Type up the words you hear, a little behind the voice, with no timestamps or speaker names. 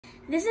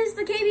This is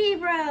the KB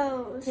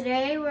Bros.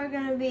 Today we're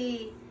gonna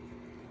be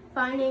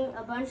finding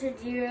a bunch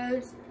of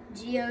geodes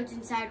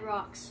inside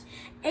rocks.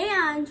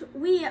 And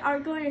we are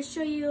going to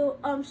show you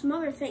some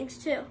other things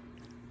too.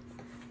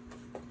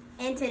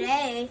 And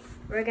today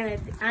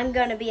I'm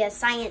gonna be a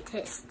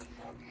scientist.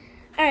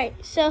 Alright,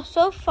 so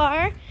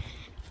far,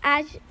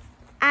 as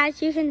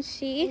you can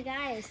see, Hey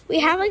guys,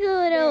 we have like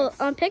a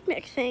little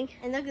picnic thing.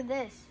 and look at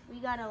this. We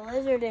got a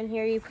lizard in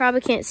here. You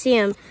probably can't see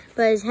him,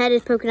 but his head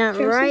is poking out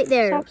Here, right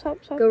there. Stop.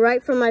 Go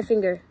right from my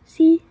finger.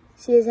 See?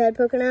 See his head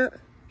poking out?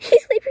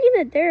 He's sleeping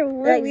in the dirt.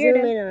 What a Like weirdo.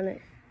 zoom in on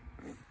it.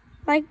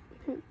 Like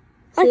See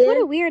what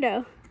it? a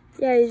weirdo.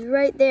 Yeah, he's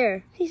right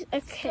there. He's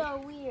okay.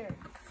 So weird.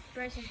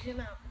 Bryson,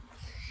 zoom out.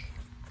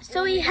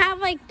 So we have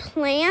like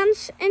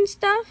plants and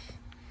stuff.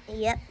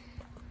 Yep.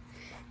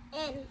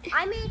 And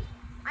I made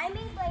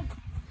like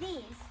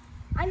these.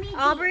 I made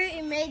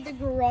Aubrey made the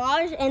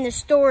garage and the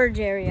storage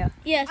area.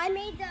 Yes. I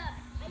made the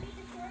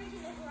storage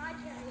in the garage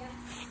area.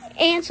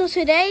 And so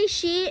today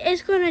she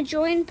is going to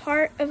join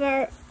part of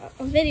our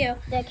video.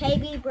 The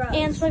KB Bros.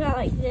 And so I got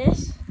like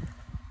this.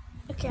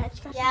 Okay, I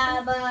just got Yeah,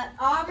 some. but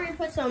Aubrey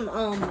put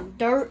some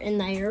dirt in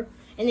there,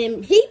 and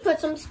then he put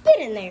some spit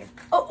in there.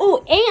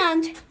 Oh,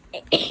 and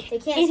They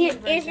can't see you,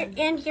 and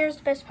Bryson. here's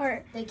the best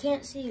part. They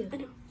can't see you.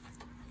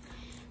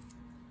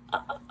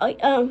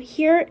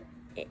 Here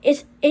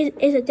is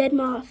a dead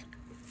moth.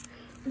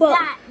 Well,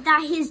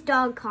 That his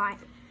dog caught.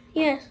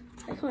 yes.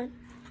 That's one.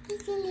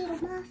 It's a little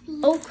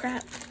muffy. Oh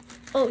crap.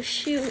 Oh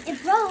shoot.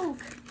 It broke.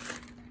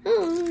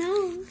 Oh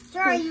no.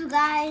 Sorry, you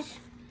guys.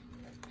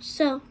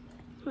 So,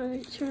 let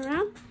me turn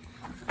around.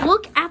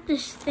 Look at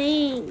this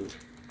thing.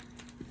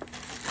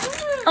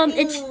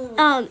 It's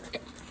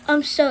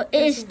so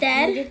it is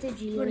dead. Get the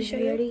geodes Wanna show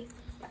you? ready?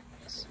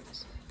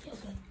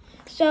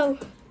 So,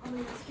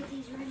 Let's get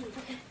these ready.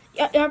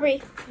 Okay.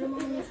 Aubrey, Come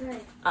on, let's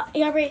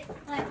ready. Aubrey,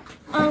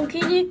 What?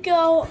 can you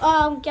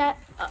go get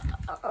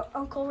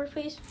Culver,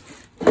 please?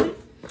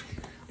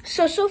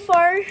 So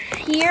far,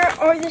 here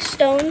are the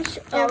stones.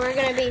 That we're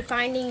gonna be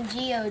finding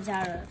geodes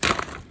out of.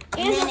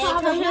 And And then also it have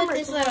a comes with hammer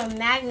this too. little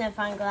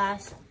magnifying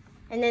glass,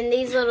 and then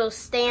these little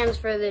stands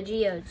for the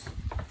geodes.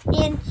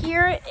 And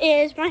here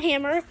is my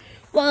hammer.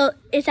 Well,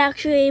 it's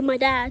actually my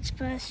dad's,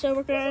 but so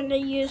we're going to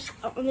use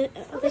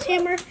this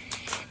hammer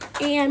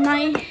and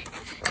my And my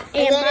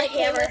then it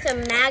came hammer. with a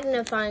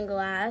magnifying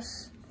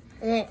glass.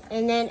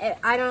 And then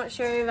I'm not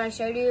sure if I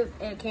showed you,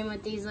 it came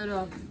with these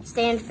little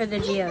stands for the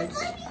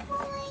geodes.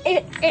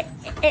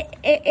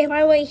 Am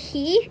I way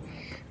he?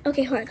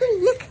 Okay, hold on.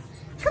 Look.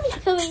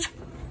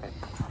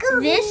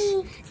 Come here.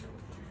 This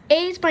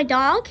is my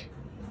dog,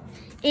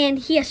 and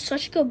he is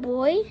such a good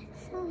boy.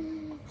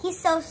 He's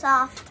so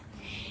soft.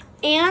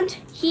 And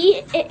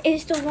he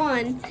is the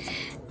one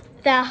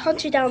that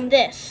hunted down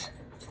this.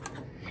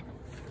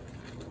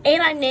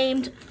 And I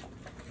named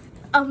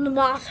the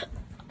moth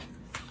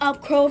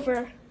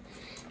Crover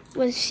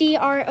with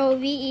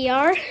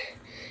Crover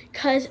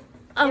because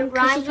It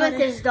rhymes with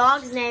his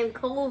dog's name,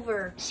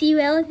 Culver.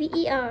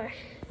 Culver.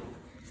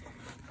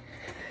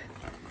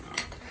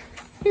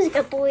 He's a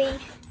good boy.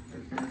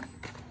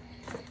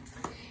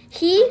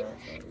 He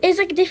is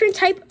like a different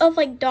type of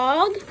like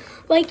dog.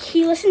 Like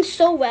he listens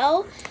so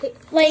well.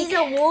 Like He's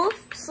a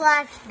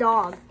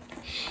wolf/dog.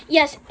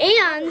 yes,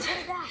 and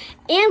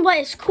what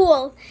is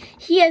cool,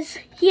 he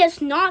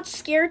is not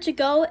scared to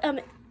go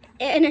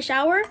in a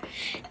shower,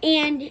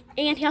 and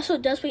he also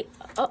does what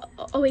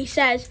he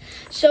says.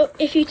 So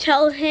if you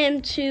tell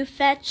him to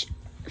fetch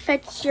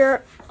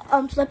your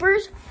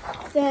slippers,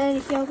 then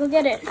he'll go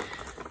get it.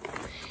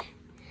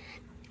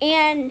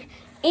 And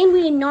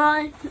we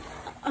not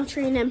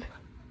train him.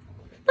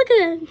 Look at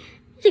him.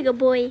 He's a good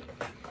boy.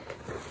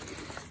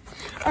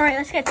 All right,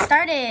 let's get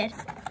started.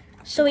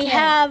 So we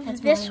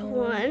have this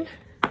one.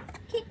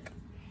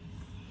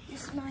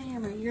 This is my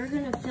hammer. You're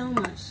gonna film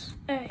us.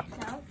 All right.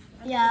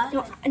 Yeah.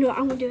 No,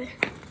 I'm gonna do it.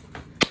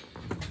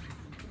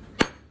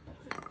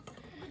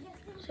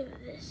 So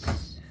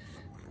this.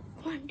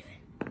 Come on, do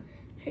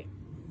it.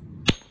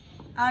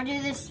 I'll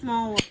do this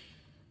small one.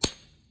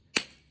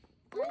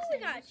 Ooh, we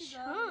got a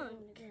chunk.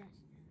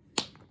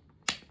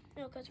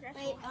 No, cause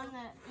Wait,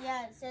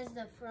 yeah, it says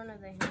the front of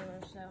the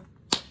hammer, so.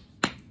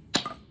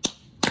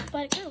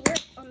 but it could work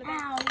on the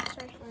back. Ow.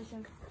 Sorry.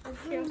 Listen.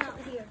 Here, Not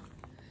here.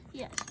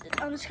 yes,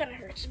 this kind of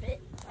hurts a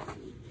bit.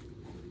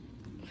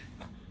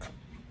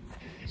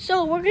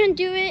 So we're gonna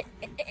do it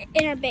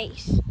in our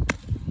base.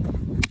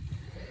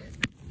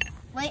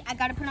 Wait, I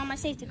gotta put on my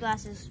safety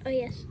glasses. Oh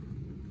yes.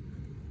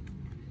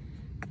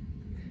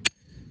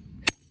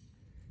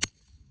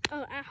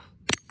 Oh, ow.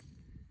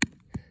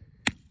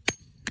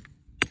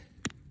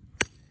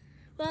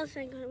 Well, this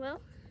ain't going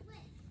well.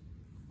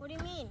 What do you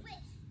mean?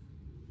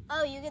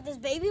 Oh, you get this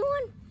baby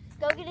one?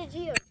 Go get a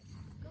geode.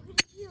 Go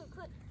get a geode,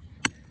 quick.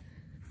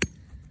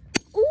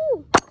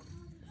 Ooh!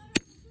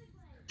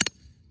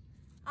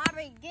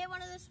 Aubrey, get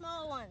one of the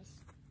small ones.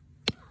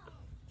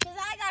 Because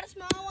I got a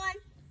small one.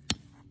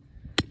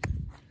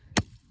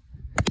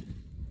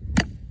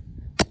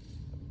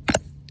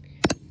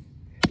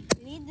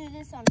 You need to do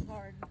this on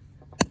hard.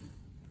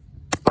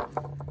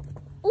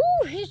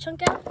 here's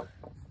chunk out.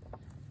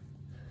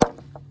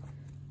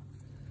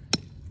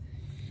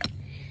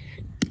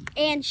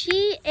 And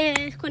she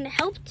is going to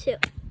help too.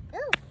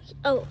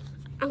 Oh,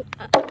 I'll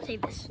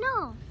save this.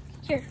 No.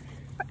 Here.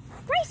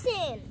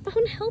 Bryson. I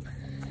want to help.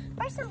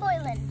 Bryson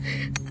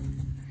Boylan.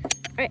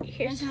 All right,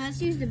 here's. So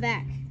let's use the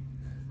back.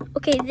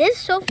 Okay, this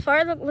so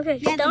far look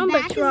like Yeah, stone, the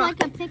but back it's is rock.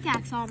 like a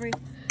pickaxe, Aubrey.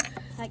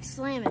 Like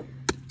slam it.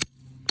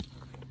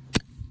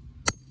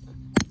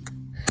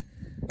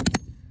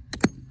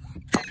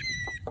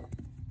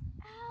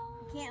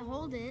 You can't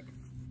hold it.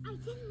 I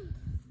didn't.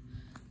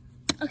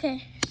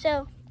 Okay,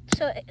 so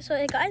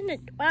it got in the.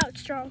 Wow,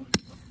 it's strong.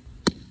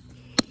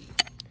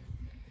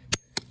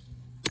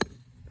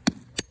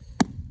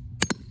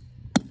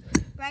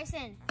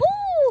 Bryson,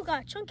 Ooh,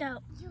 got a chunk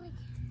out.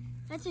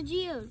 that's a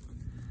geode.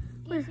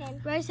 Jason.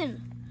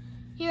 Bryson,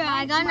 here,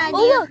 I got an idea.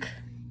 Oh look.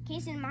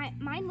 Jason,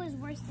 mine was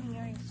worse than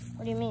yours.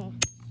 What do you mean?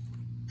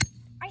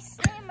 I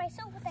slammed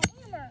myself with a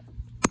hammer.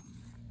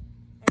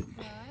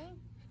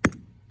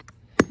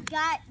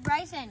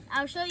 Bryson,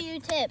 I'll show you a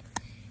tip.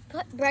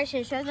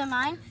 Bryson, show them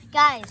mine.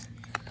 Guys,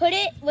 put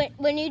it,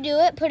 when you do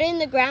it, put it in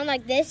the ground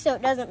like this so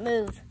it doesn't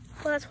move.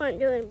 Well, that's what I'm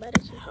doing, but it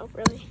doesn't help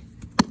really.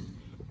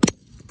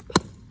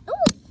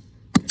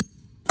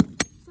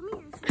 Some of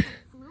yours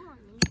flew on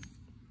me.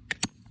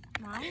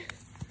 Mine?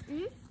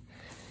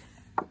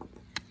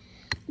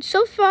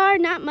 So far,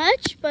 not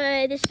much,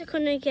 but this is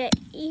gonna get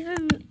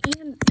even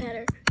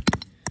better.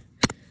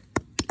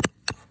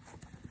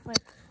 Wait,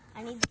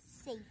 I need the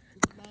safety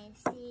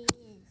glasses.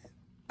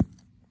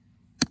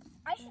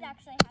 I should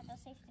actually have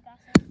those safety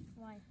glasses.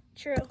 Why?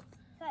 True.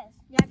 Because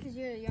Yeah, because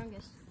you're the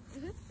youngest.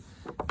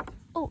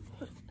 Oh,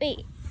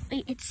 wait,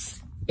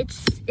 it's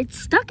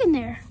stuck in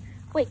there.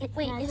 Wait,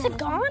 is it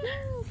gone?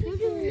 You're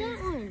doing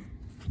that one.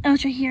 Oh,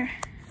 it's right here.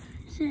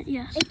 Is it?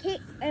 Yes.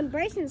 and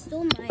Bryson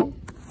stole mine.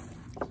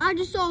 I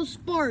just saw a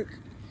spark.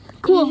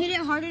 Cool. If you hit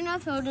it hard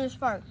enough, it'll do a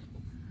spark.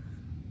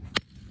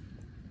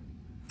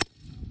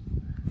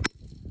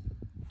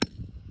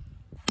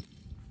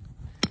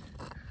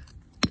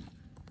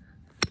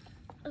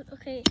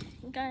 Okay,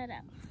 got it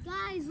out.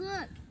 Guys,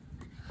 look.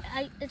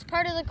 It's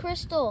part of the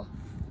crystal.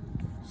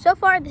 So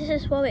far, this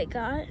is what we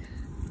got.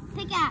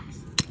 Pickaxe.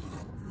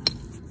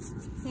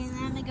 Okay, then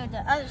I'm gonna go to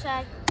the other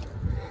side.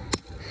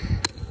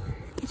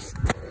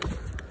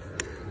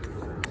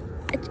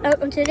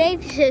 Today,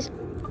 this is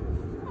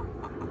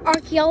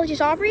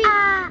archaeologist Aubrey,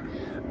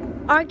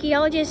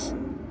 archaeologist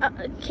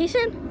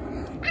Kason,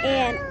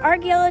 and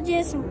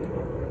archaeologist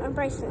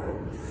Bryson.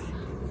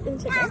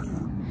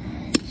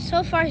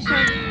 So far,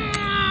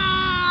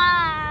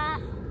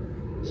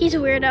 he's a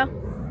weirdo.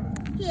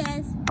 He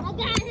is. I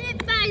got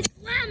hit by a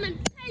slamming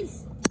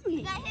face. I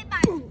got hit by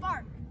a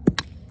spark.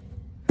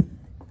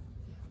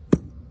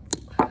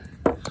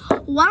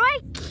 Why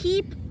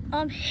keep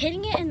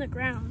hitting it in the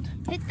ground?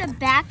 Hit the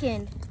back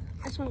end.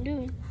 That's what I'm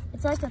doing.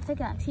 It's like a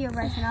pickaxe. Here,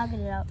 Bryson, I'll get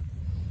it out.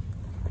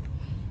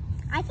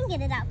 I can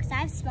get it out because I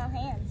have small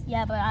hands.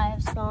 Yeah, but I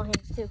have small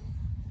hands too.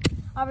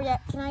 Aubrey,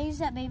 can I use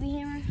that baby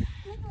hammer?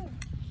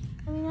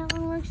 I mean, that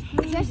one works.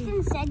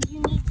 Justin said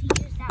you need to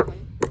use that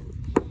one.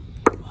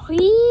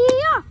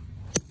 Yeah.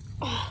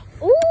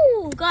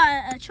 Ooh,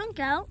 got a chunk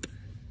out.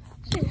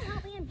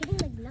 Help me, I'm getting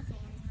like nothing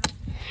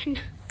right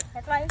now.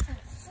 That's why it's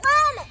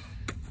Slam it!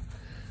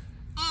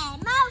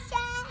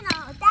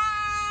 Emotional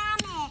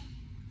damage!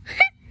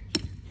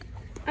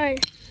 All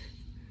right.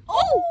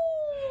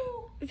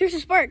 Oh! There's a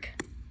spark.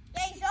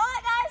 Yeah, you saw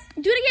it,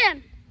 guys? Do it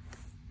again.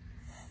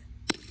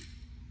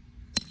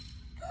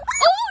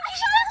 Oh, I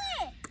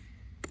shot it!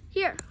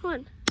 Here, hold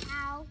on.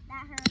 Ow,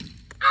 that hurt.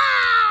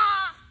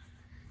 Ah!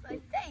 My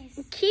face.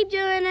 Keep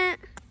doing it.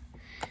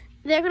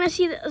 They're gonna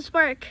see the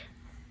spark.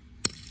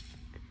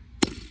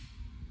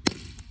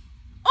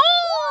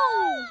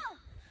 Oh!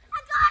 I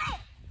got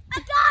it! I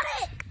got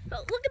it!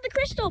 Oh, look at the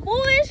crystal,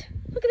 boys.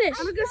 Look at this.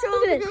 I'm gonna go show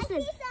Look them at the this. I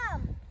see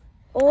some.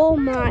 Oh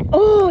my.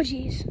 Oh,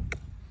 jeez.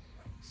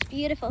 It's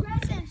beautiful.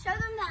 Bryson, show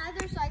them the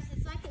other slice.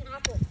 It's like an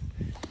apple.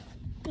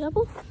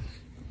 Apple.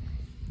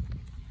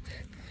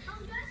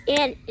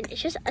 And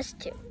it's just us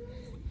two.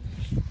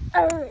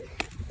 Alright.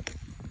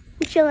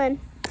 I'm chilling.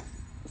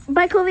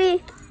 Bye,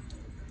 Kobe.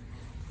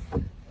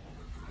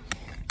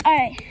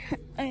 Alright.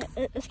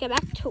 Let's get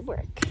back to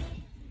work.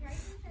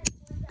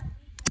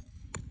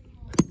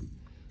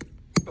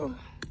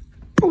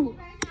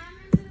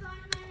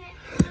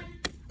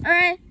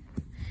 Alright.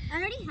 I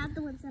already have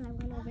the ones that I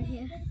want over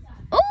here.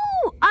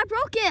 Oh, I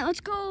broke it.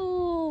 Let's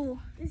go.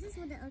 This is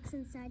what it looks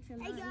inside from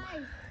mine.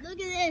 Guys, look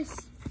at this.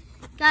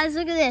 Guys,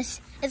 look at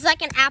this. It's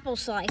like an apple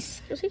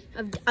slice You see?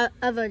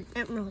 of an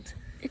emerald.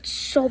 It's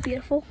so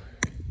beautiful.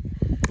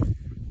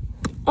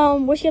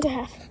 Where's the other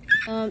half?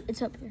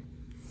 It's up here.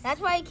 That's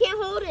why you can't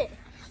hold it.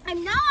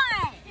 I'm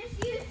not!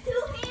 Just use 2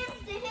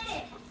 hands to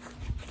hit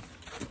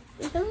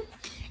it.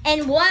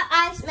 And what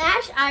I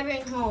smash, I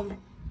bring home.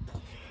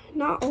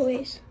 Not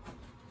always.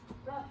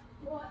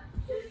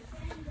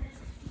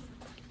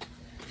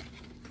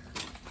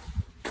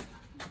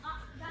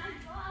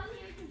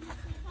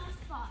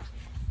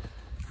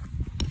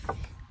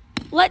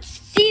 Let's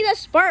see the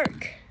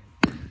spark.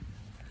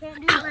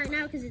 Can't do it right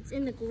now because it's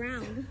in the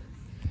ground.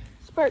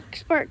 Spark,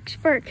 spark,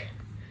 spark.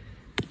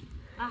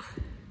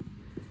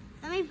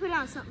 Let me put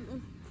on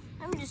something.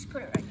 Let me just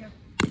put it right here.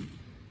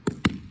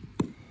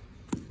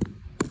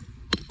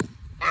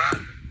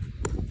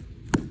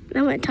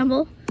 That went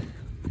tumble.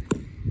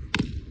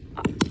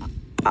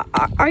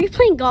 Are you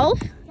playing golf?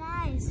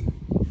 Guys,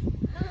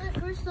 there's a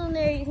crystal in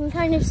there. You can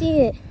kind of see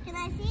it. Can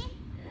I see?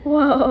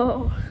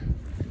 Whoa.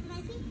 Can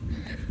I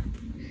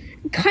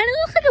see? Kind of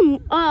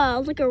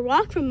looks like a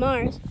rock from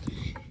Mars.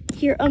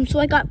 Here, so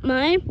I got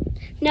mine.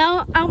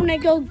 Now I'm gonna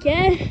go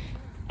get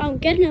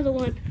another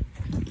one.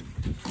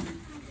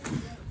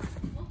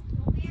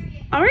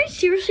 All right,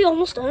 seriously,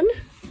 almost done.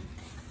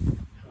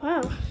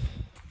 Wow.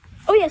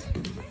 Oh yes.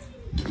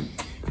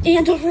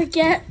 And don't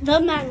forget the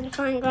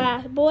magnifying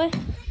glass, boy.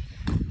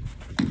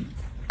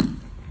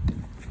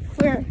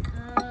 Where?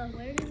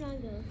 Where did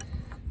mine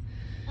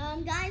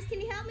go? Guys,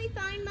 can you help me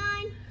find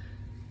mine?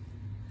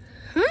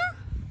 Huh?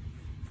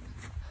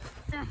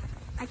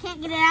 I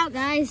can't get it out,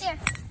 guys. Here.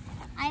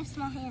 I have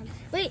small hands.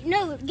 Wait,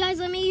 no, guys,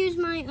 let me use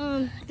my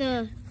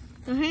the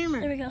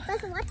hammer. There we go.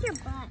 Listen, watch your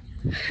butt.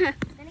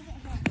 Gonna get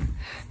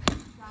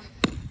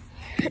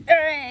hit. All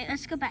right,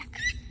 let's go back.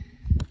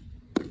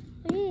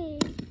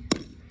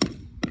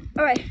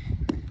 All right.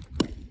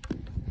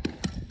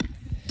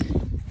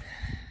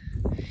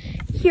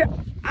 Here,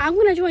 I'm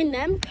gonna join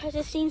them because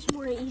it seems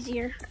more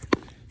easier.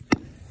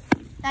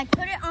 I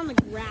put it on the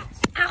grass.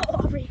 Ow,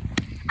 Aubrey.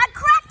 I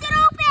cracked it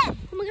open!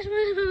 Oh my gosh,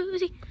 where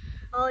is he?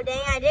 Oh, dang,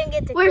 I didn't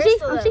get the Where is he?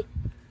 crystal. Oh, see?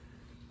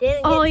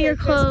 Didn't Oh, get to you're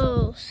the crystal.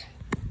 close.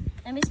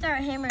 Let me start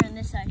hammering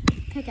this side.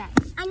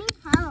 Pickaxe. I need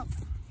help.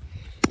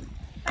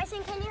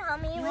 Bryson, can you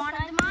help me with wanted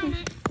mine? to mine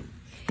it.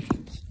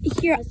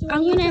 Here, That's the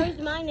I'm one you gonna.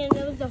 chose mine, and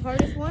it was the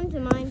hardest one to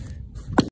mine.